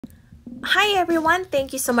Hi everyone,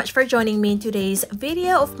 thank you so much for joining me in today's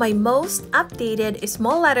video of my most updated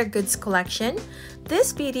small leather goods collection.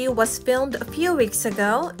 This video was filmed a few weeks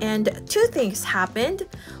ago and two things happened.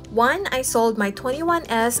 One, I sold my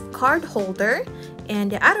 21S card holder,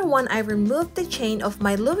 and the other one, I removed the chain of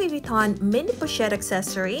my Louis Vuitton mini pochette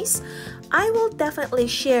accessories. I will definitely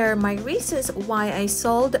share my reasons why I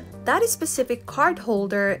sold that specific card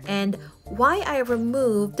holder and why I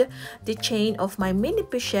removed the chain of my mini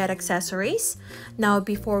pochette accessories. Now,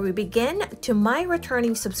 before we begin, to my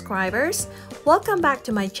returning subscribers, welcome back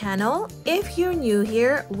to my channel. If you're new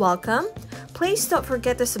here, welcome. Please don't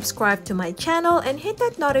forget to subscribe to my channel and hit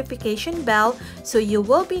that notification bell so you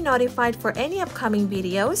will be notified for any upcoming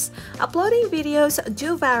videos. Uploading videos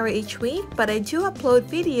do vary each week, but I do upload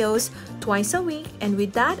videos twice a week, and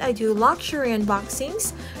with that I do luxury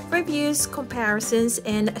unboxings, reviews, comparisons,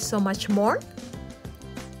 and so much more.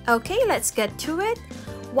 Okay, let's get to it.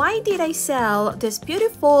 Why did I sell this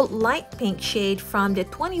beautiful light pink shade from the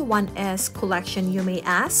 21S collection, you may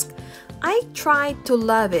ask? I tried to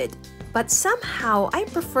love it, but somehow I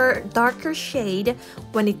prefer darker shade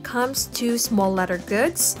when it comes to small leather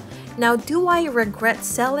goods. Now, do I regret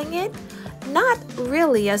selling it? Not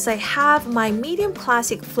really, as I have my medium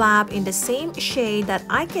classic flap in the same shade that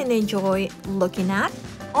I can enjoy looking at.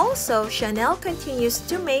 Also, Chanel continues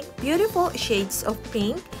to make beautiful shades of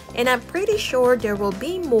pink, and I'm pretty sure there will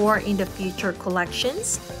be more in the future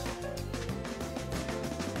collections.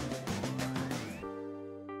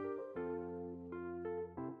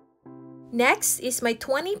 Next is my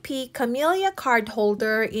 20p Camellia card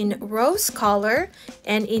holder in rose color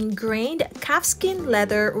and ingrained calfskin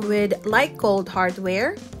leather with light gold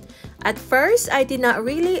hardware. At first, I did not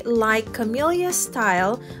really like Camellia's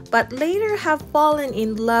style, but later have fallen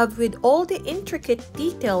in love with all the intricate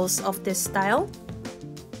details of this style.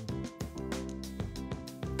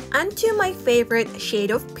 Onto my favorite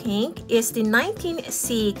shade of pink is the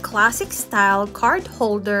 19C classic style card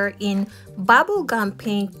holder in bubblegum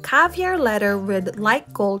pink caviar leather with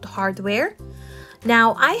light gold hardware.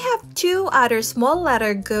 Now, I have two other small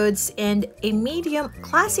leather goods and a medium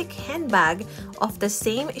classic handbag of the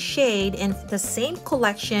same shade and the same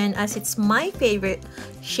collection, as it's my favorite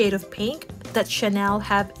shade of pink that Chanel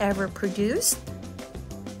have ever produced.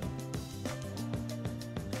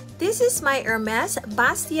 This is my Hermes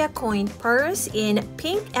Bastia coin purse in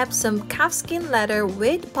pink Epsom calfskin leather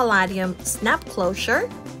with palladium snap closure.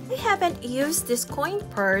 I haven't used this coin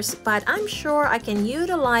purse, but I'm sure I can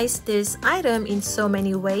utilize this item in so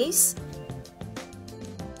many ways.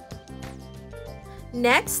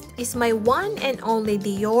 Next is my one and only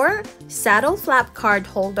Dior saddle flap card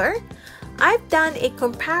holder. I've done a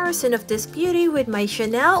comparison of this beauty with my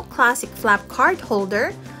Chanel classic flap card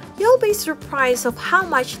holder. You'll be surprised of how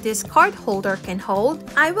much this card holder can hold.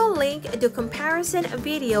 I will link the comparison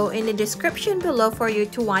video in the description below for you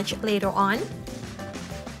to watch later on.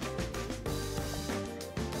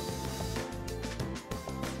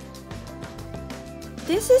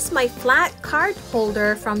 This is my flat card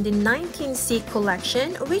holder from the 19C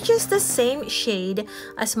collection, which is the same shade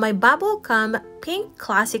as my bubblegum pink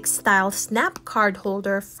classic style snap card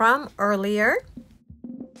holder from earlier.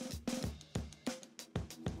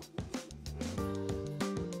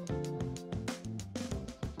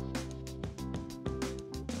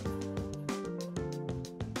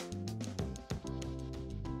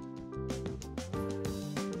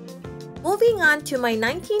 Moving on to my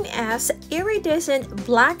 19S iridescent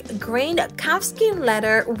black grained calfskin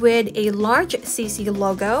leather with a large CC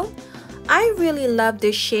logo. I really love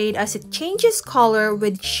this shade as it changes color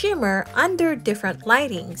with shimmer under different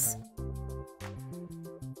lightings.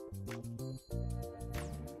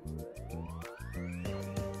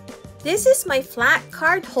 This is my flat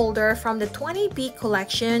card holder from the 20B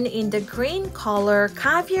collection in the green color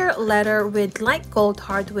caviar leather with light gold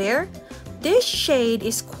hardware. This shade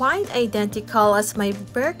is quite identical as my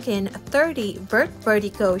Birkin 30 Vert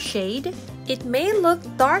Vertigo shade. It may look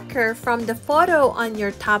darker from the photo on your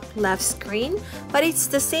top left screen, but it's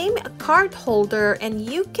the same card holder and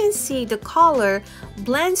you can see the color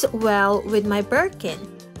blends well with my Birkin.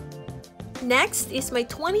 Next is my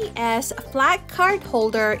 20S flat card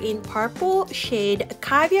holder in purple shade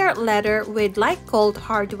caviar leather with light gold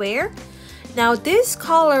hardware. Now, this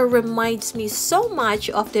color reminds me so much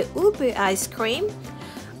of the ube ice cream.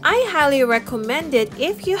 I highly recommend it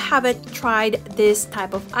if you haven't tried this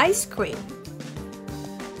type of ice cream.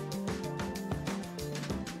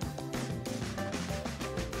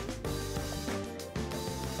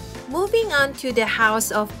 Moving on to the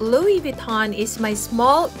house of Louis Vuitton is my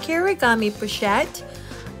small Kirigami pochette.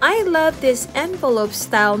 I love this envelope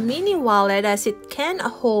style mini wallet as it can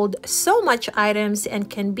hold so much items and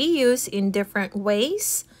can be used in different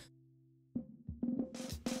ways.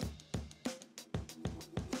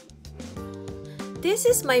 This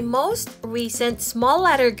is my most recent small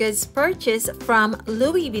leather goods purchase from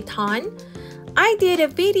Louis Vuitton. I did a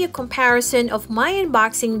video comparison of my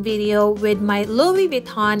unboxing video with my Louis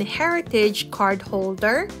Vuitton Heritage card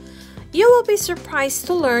holder. You will be surprised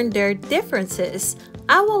to learn their differences.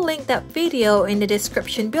 I will link that video in the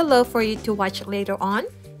description below for you to watch later on.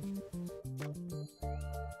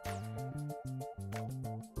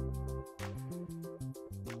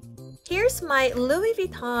 Here's my Louis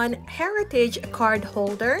Vuitton Heritage card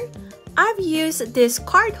holder. I've used this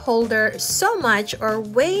card holder so much or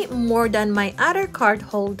way more than my other card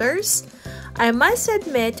holders. I must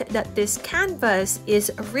admit that this canvas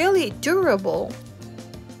is really durable.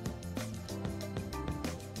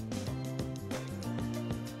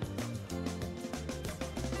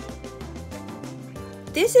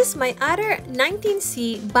 This is my other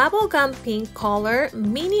 19C bubblegum pink color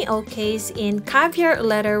mini O case in caviar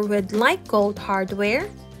leather with light gold hardware.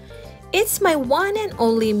 It's my one and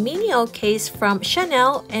only mini O case from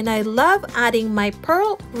Chanel, and I love adding my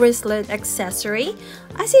pearl wristlet accessory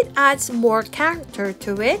as it adds more character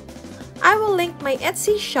to it. I will link my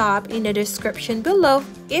Etsy shop in the description below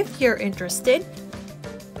if you're interested.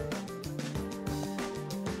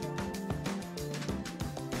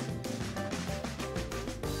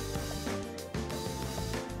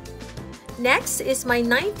 Next is my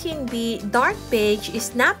 19B dark beige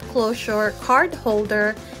snap closure card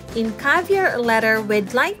holder in caviar leather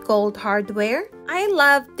with light gold hardware. I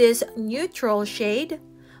love this neutral shade.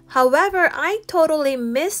 However, I totally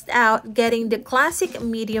missed out getting the classic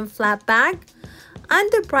medium flat bag. On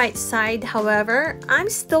the bright side, however, I'm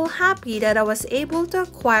still happy that I was able to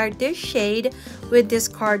acquire this shade with this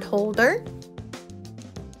card holder.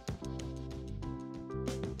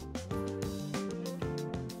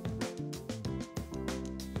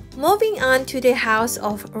 Moving on to the House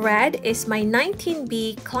of Red is my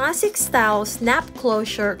 19B classic style snap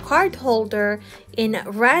closure card holder in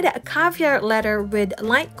red caviar leather with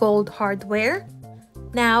light gold hardware.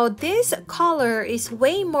 Now this color is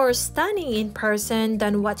way more stunning in person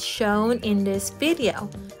than what's shown in this video.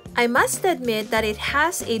 I must admit that it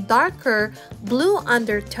has a darker blue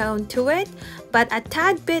undertone to it, but a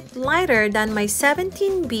tad bit lighter than my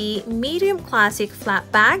 17B medium classic flat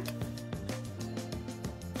bag.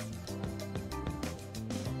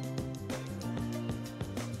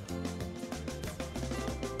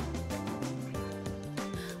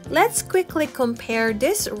 Let's quickly compare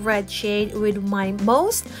this red shade with my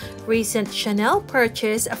most recent Chanel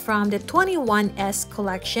purchase from the 21S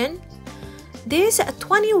collection. This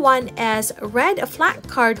 21S red flat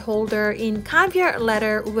card holder in caviar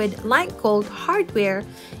leather with light gold hardware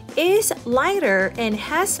is lighter and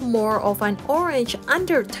has more of an orange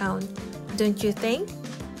undertone, don't you think?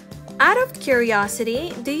 Out of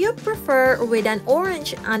curiosity, do you prefer with an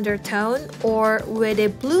orange undertone or with a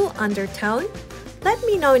blue undertone? Let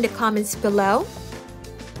me know in the comments below.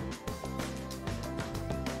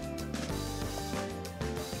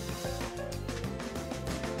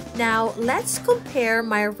 Now, let's compare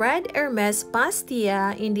my red Hermes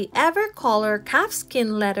Bastia in the Evercolor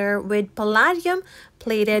calfskin leather with palladium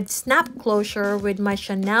plated snap closure with my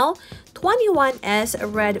Chanel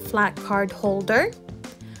 21S red flat card holder.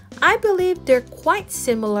 I believe they're quite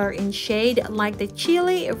similar in shade, like the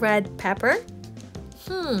chili red pepper.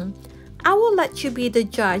 I will let you be the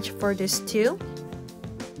judge for this too.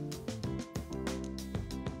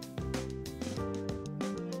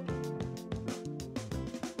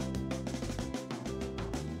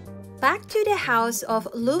 Back to the House of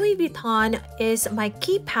Louis Vuitton is my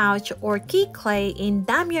key pouch or key clay in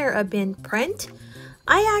damier ebene print.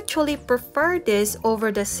 I actually prefer this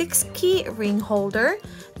over the 6-key ring holder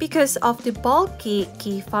because of the bulky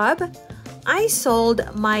key fob. I sold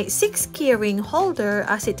my 6-key ring holder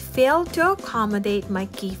as it failed to accommodate my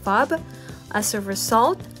key fob. As a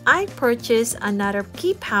result, I purchased another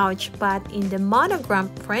key pouch but in the monogram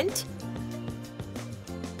print.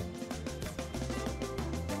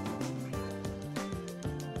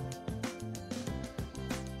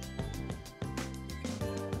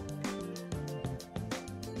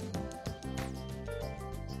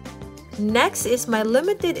 Next is my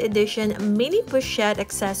limited edition mini pochette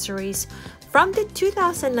accessories from the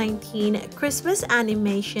 2019 Christmas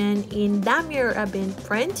animation in damier ebene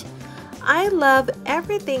print. I love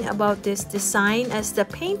everything about this design as the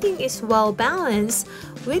painting is well balanced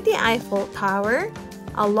with the Eiffel Tower,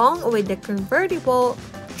 along with the convertible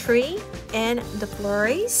tree and the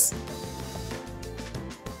flores.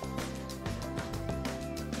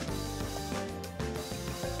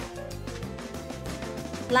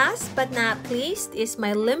 Last but not least is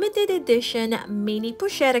my limited edition mini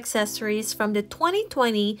pochette accessories from the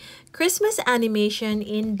 2020 Christmas animation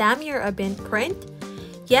in Damier Abin print.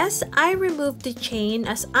 Yes, I removed the chain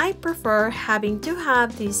as I prefer having to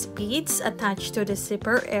have these beads attached to the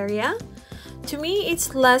zipper area. To me,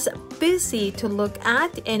 it's less busy to look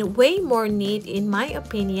at and way more neat in my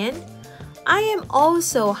opinion. I am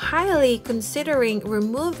also highly considering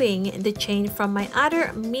removing the chain from my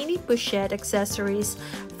other mini pochette accessories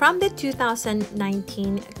from the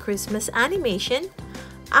 2019 Christmas animation.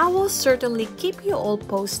 I will certainly keep you all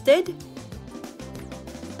posted.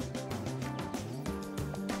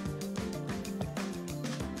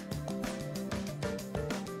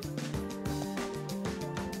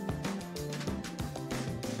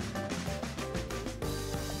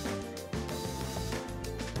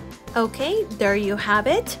 Okay, there you have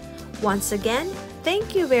it. Once again,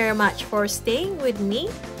 thank you very much for staying with me.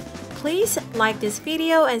 Please like this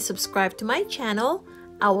video and subscribe to my channel.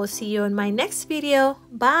 I will see you in my next video.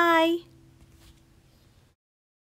 Bye!